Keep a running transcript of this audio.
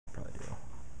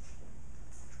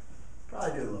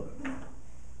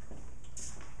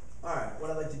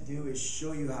is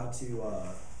show you how to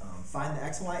find the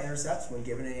x and y intercepts when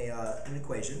given an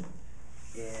equation,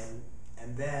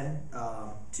 and then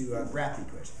to graph the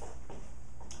equation.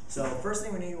 So first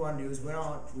thing we want to do is we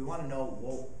want to know,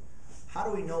 well, how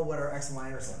do we know what our x and y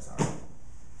intercepts are?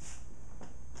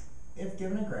 If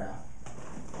given a graph,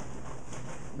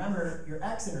 remember your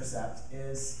x-intercept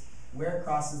is where it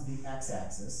crosses the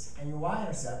x-axis, and your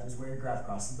y-intercept is where your graph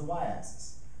crosses the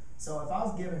y-axis. So if I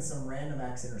was given some random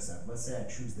x-intercept, let's say I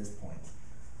choose this point,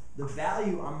 the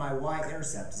value on my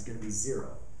y-intercept is going to be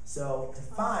 0. So to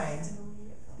find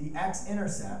the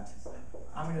x-intercept,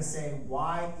 I'm going to say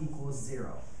y equals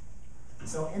 0.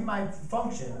 So in my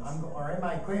function, or in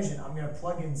my equation, I'm going to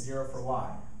plug in 0 for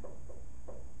y.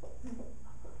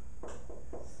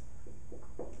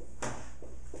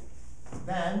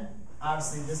 Then,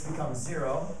 obviously, this becomes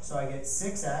 0, so I get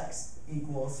 6x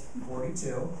equals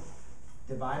 42.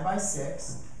 Divide by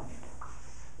 6,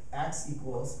 x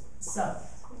equals 7.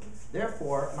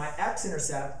 Therefore, my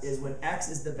x-intercept is when x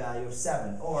is the value of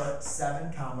 7, or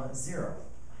 7 comma 0.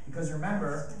 Because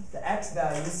remember, the x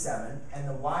value is 7, and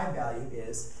the y value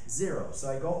is 0. So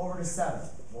I go over to 7.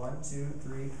 1, 2,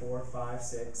 3, 4, 5,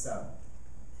 6, 7.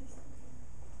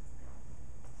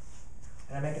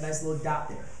 And I make a nice little dot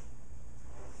there.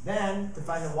 Then, to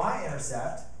find the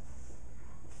y-intercept,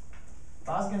 if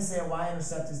I was going to say a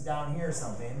y-intercept is down here or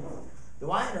something, the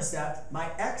y-intercept, my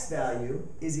x value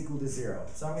is equal to 0.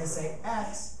 So I'm going to say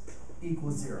x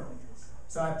equals 0.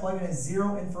 So I plug in a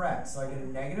 0 in for x. So I get a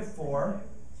negative 4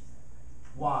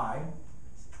 y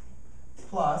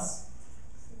plus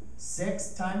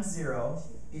 6 times 0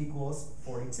 equals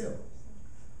 42.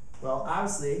 Well,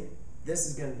 obviously, this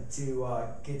is going to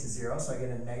get to 0, so I get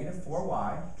a negative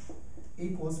 4y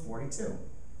equals 42.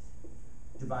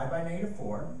 Divide by negative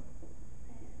 4,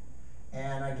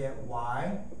 and I get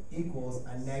y equals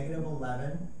a negative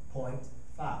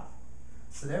 11.5.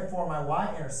 So therefore, my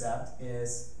y-intercept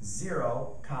is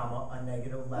 0, comma, a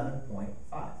negative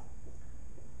 11.5.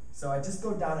 So I just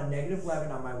go down a negative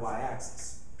 11 on my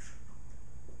y-axis.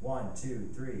 1, 2,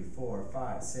 3, 4,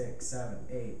 5, 6, 7,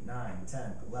 8, 9,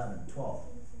 10, 11, 12.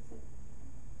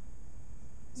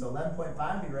 So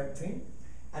 11.5 would be right between.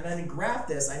 And then to graph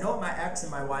this, I know what my x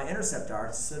and my y-intercept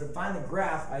are. So to find the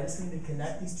graph, I just need to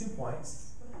connect these 2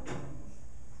 points.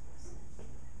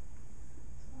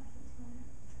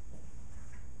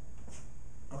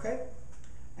 Okay?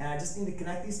 And I just need to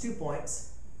connect these 2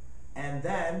 points. And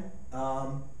then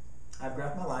I've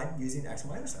graphed my line using x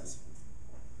and y-intercepts.